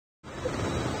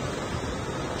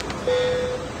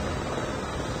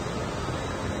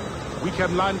We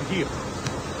can land here.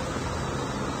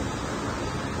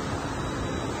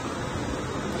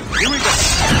 Here we go.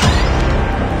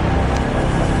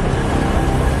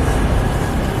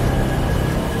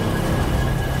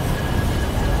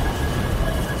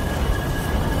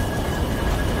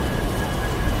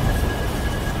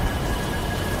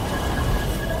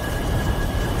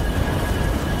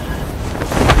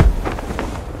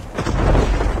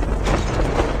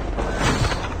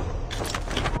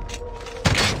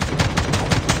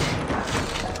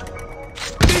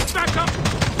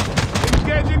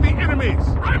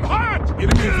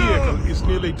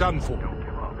 Done for. Don't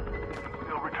give up.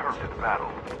 We'll return to the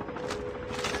battle.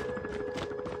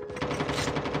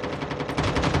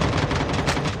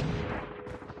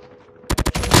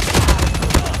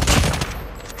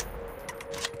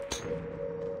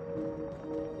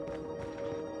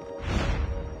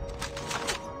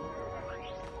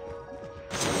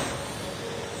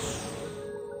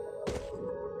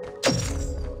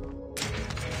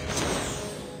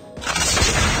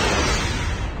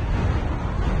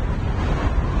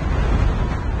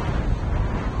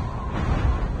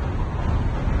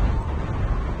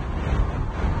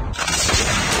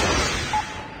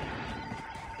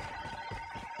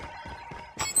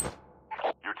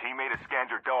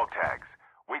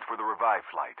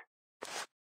 Flight.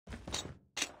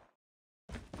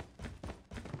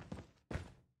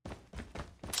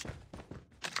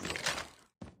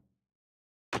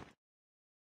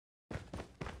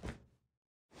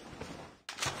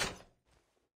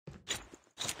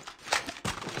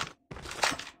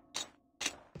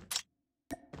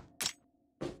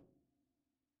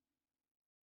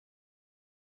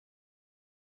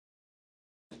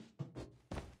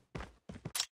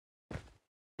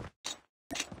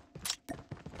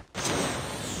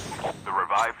 The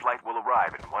revived flight will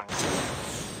arrive in 1 minute.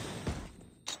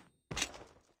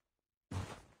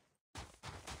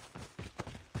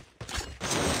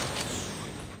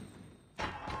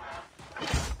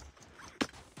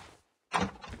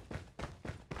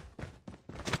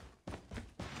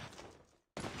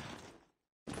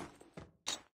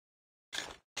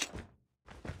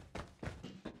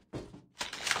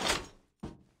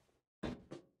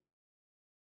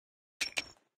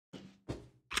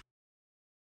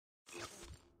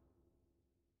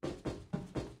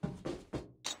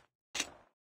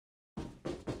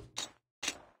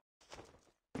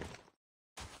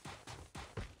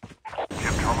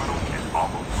 Terminal is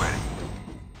almost ready.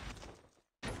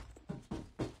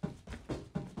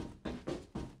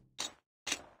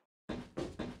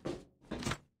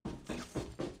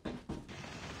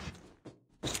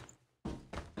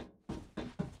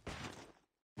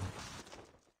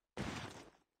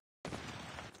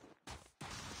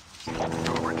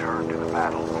 To return to the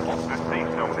battle. The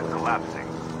safe zone is collapsing.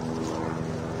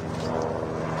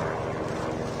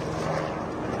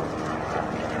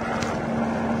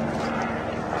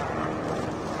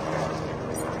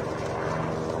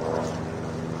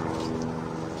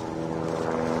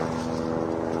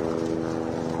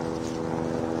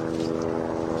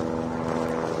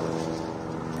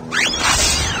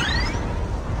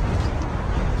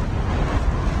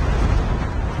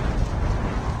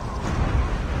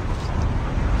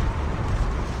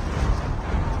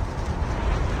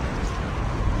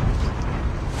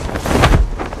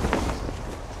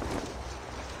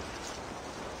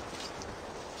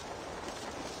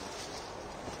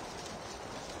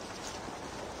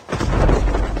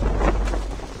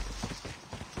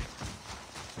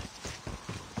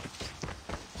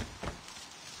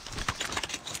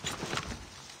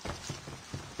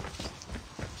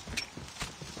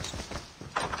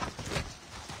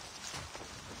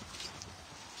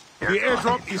 The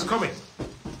airdrop is coming.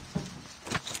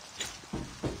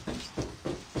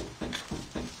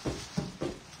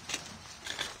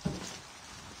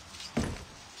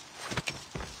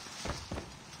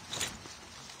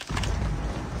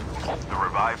 The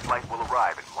revived flight will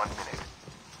arrive in 1 minute.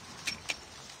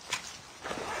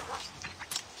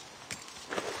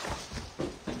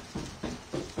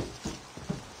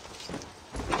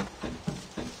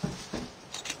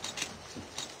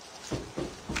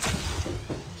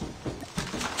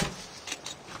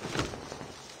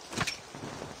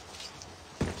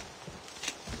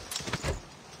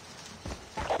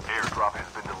 Airdrop has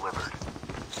been delivered.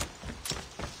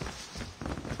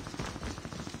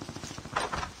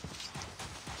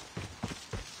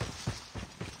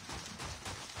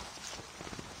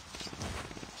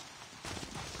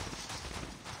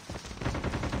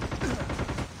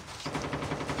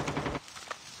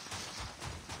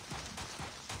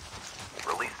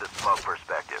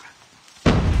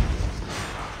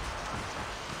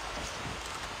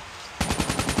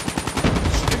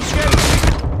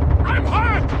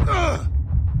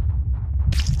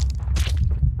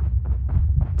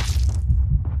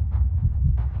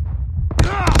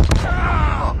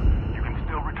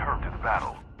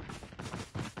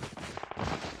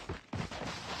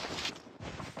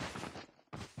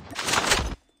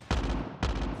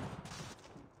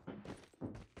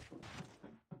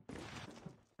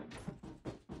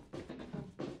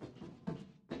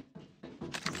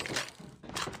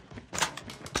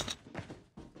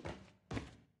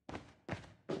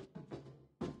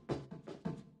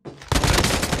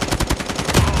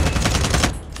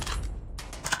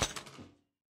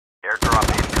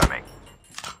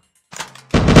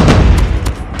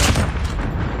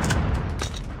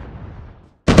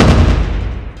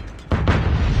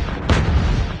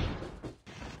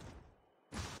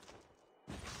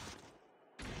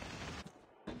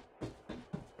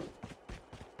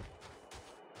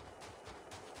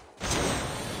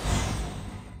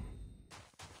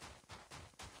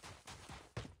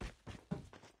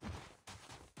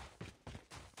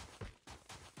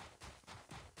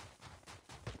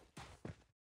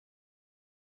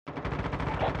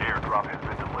 Airdrop has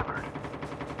been delivered.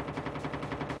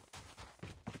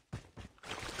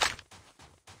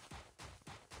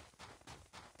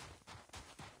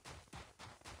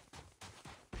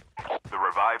 The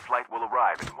revived flight will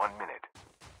arrive in 1 minute.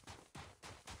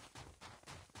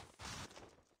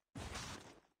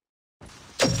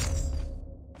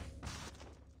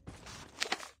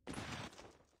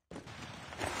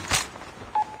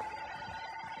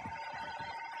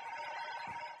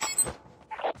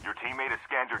 Your teammate has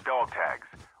scanned your dog tags.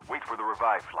 Wait for the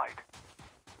revived flight.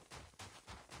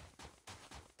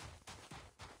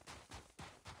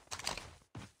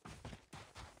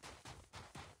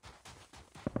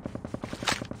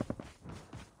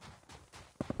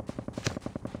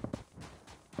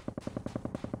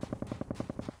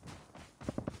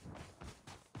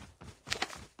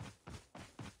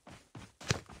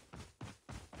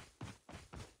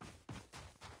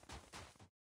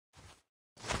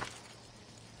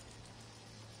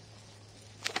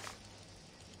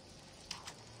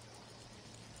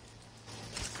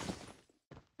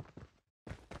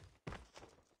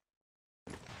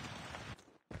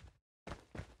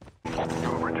 You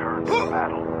have returned to the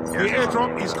battle. The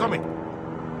airdrop is coming.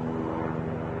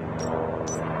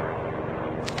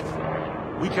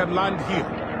 We can land here.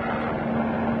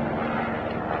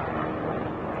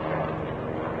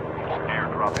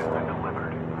 Airdrop has been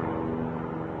delivered.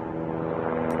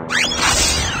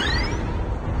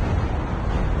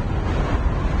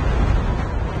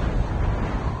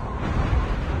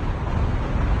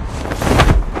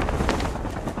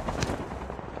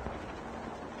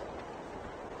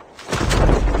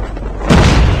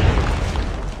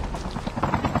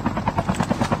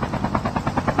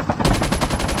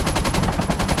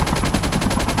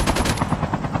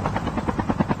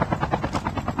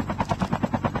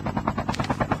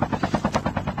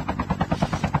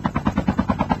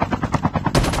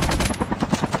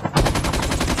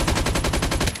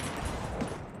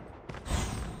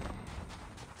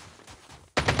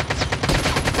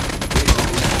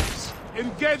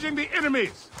 Engaging the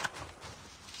enemies!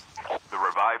 The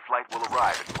revived flight will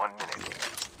arrive in 1 minute.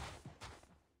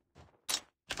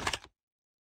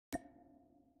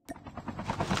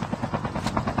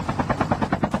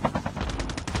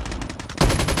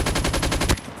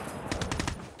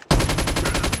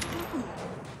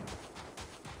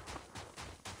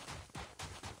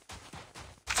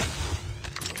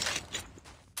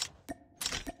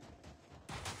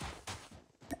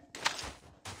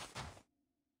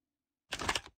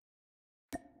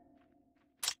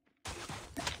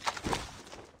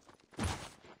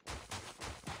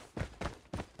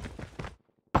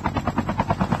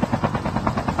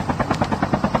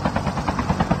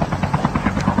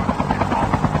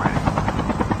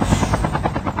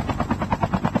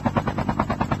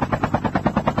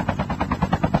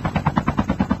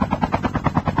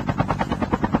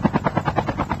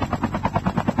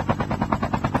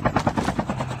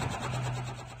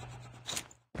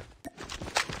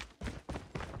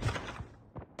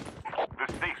 The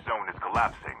safe zone is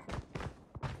collapsing.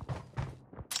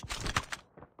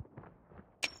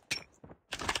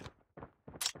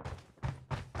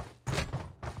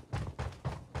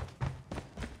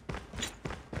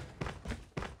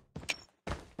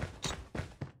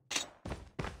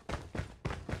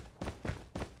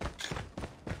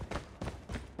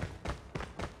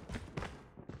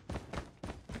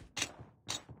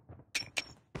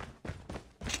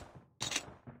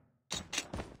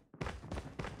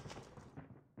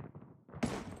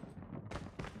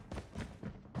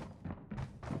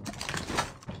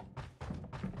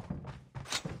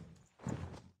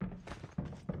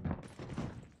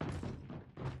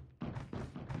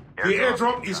 The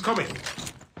airdrop is coming.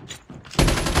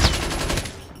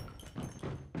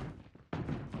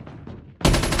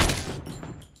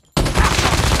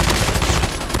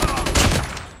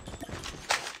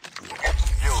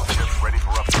 Skill ship ready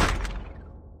for upgrade.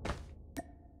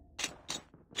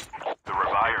 The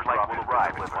revived flight will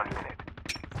arrive in 1 minute.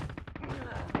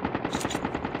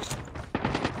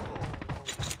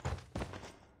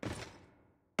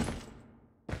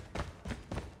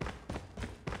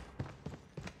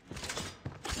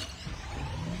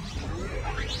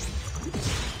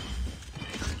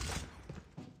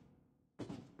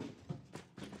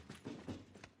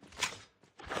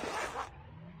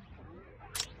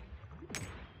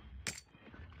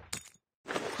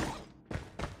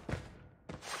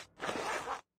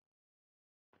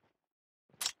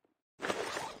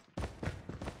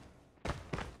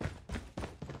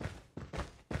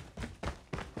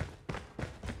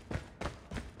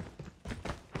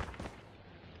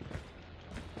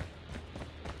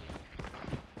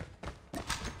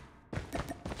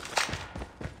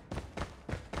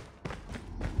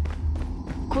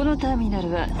 このターミナ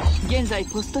ルは現在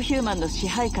ポストヒューマンの支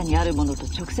配下にあるものと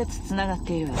直接つながっ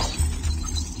ているわ。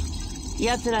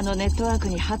奴らのネットワーク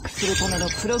にハックするための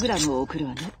プログラムを送る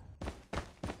わね。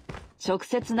直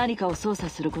接何かを操作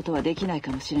することはできない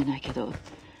かもしれないけど、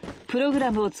プログラ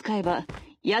ムを使えば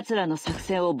奴らの作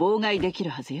戦を妨害でき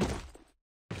るはずよ。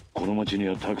この町に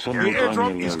はたくさんのターミナル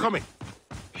がある。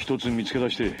一つ見つけ出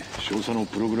して少佐の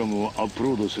プログラムをアップ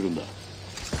ロードするんだ。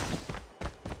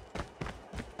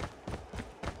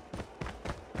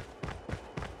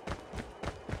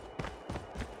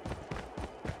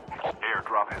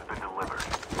Airdrop has been delivered.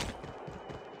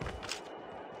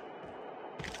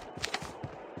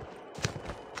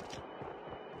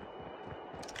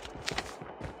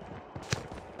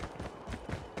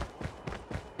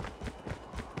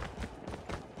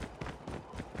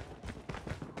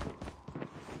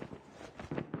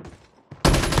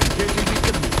 Engaging the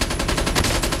enemies.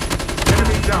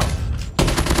 Enemy down.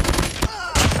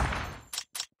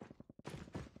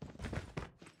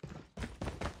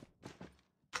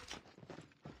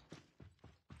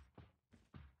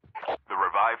 The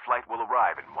revived flight will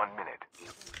arrive in 1 minute.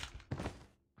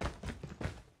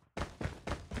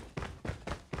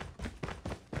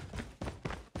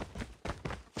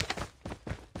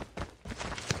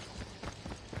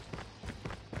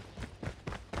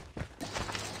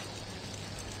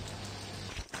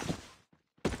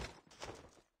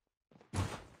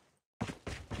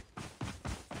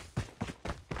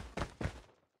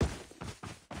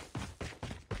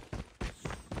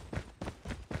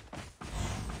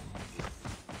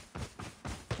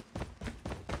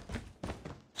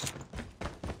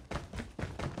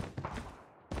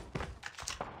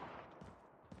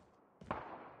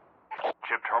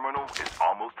 Chip terminal is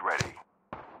almost ready.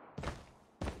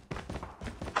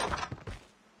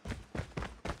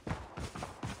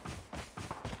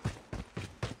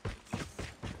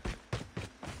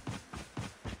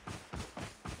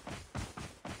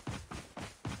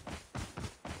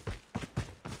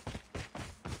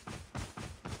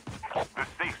 The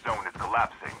safe zone is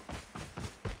collapsing.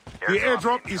 The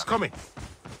airdrop is coming.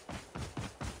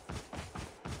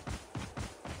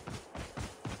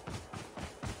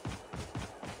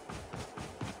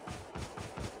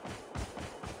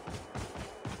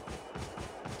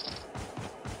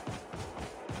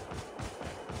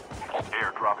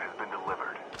 Airdrop has been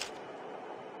delivered.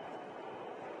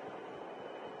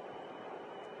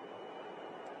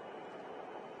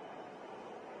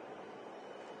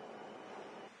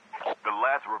 The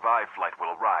last revived flight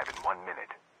will arrive in 1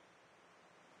 minute.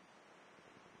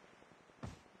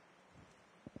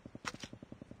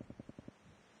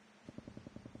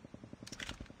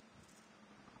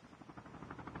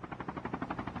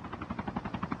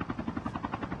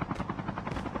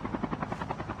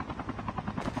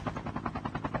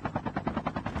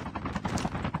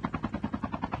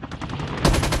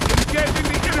 Engaging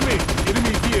the enemy.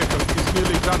 Enemy vehicle is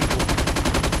nearly done for.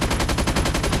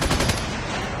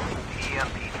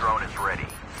 EMP drone is ready.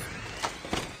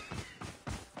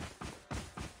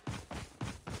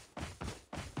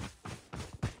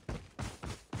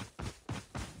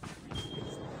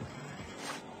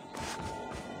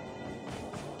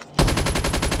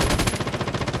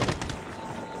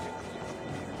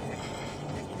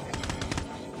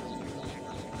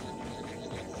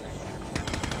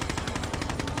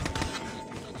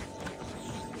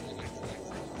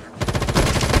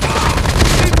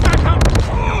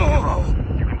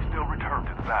 You can still return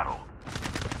to the battle.